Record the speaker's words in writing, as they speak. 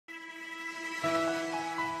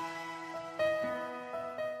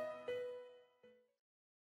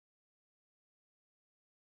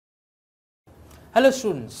Hello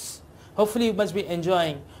students, hopefully you must be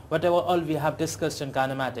enjoying whatever all we have discussed in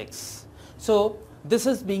kinematics. So this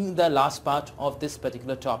is being the last part of this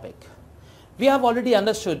particular topic. We have already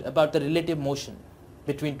understood about the relative motion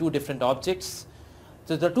between two different objects.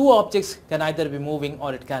 So the two objects can either be moving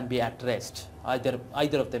or it can be at rest.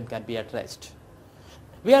 Either of them can be at rest.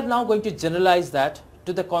 We are now going to generalize that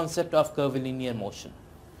to the concept of curvilinear motion.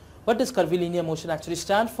 What does curvilinear motion actually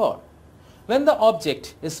stand for? When the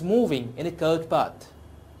object is moving in a curved path,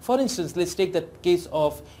 for instance, let's take the case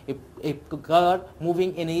of a car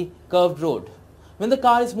moving in a curved road. When the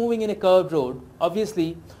car is moving in a curved road,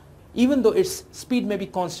 obviously, even though its speed may be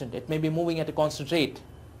constant, it may be moving at a constant rate,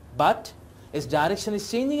 but its direction is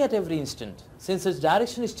changing at every instant. Since its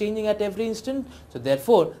direction is changing at every instant, so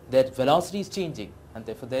therefore that velocity is changing, and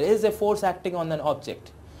therefore there is a force acting on an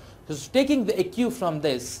object. So taking a cue from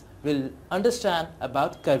this, we'll understand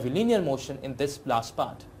about curvilinear motion in this last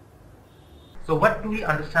part. So what do we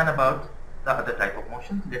understand about the other type of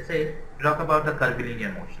motion? Let's say talk about the curvilinear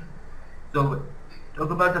motion. So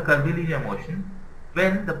talk about the curvilinear motion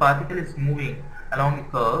when the particle is moving along a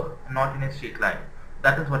curve and not in a straight line.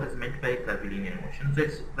 That is what is meant by curvilinear motion. So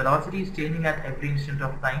its velocity is changing at every instant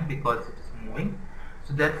of time because it is moving.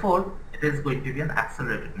 So therefore it is going to be an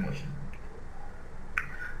accelerated motion.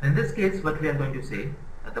 In this case, what we are going to say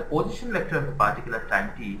that the position vector of the particle at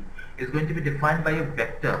time t is going to be defined by a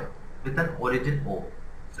vector with an origin O.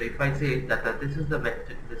 So if I say that this is the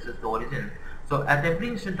vector, this is the origin, so at every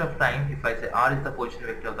instant of time, if I say r is the position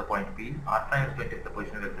vector of the point P, r prime is going to be the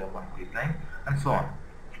position vector of point P prime, and so on.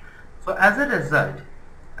 So as a result,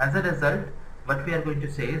 what we are going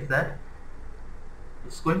to say is that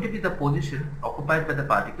it's going to be the position occupied by the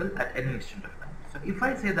particle at any instant of time. So if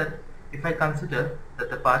I say that, if I consider that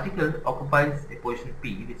the particle occupies a position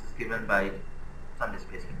P, which is given by some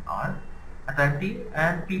displacement r at time t,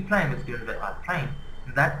 and P prime is given by r prime,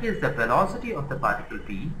 in that case the velocity of the particle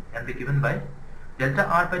P can be given by delta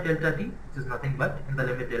r by delta t, which is nothing but in the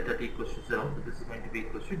limit delta t equals to 0, so this is going to be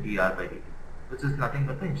equals to dr by dt, which is nothing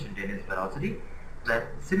but the instantaneous velocity. In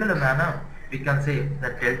similar manner, we can say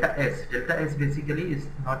that delta s basically is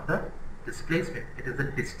not the displacement, it is the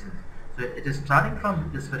distance. So it is starting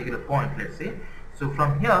from this particular point, let's say. So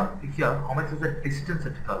from here to here, how much is the distance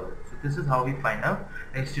it covers? So this is how we find out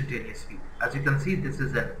the instantaneous speed. As you can see, this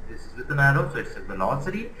is with an arrow, so it's a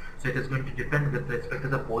velocity. So it is going to depend with respect to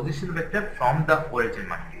the position vector from the origin,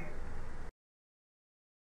 mind you.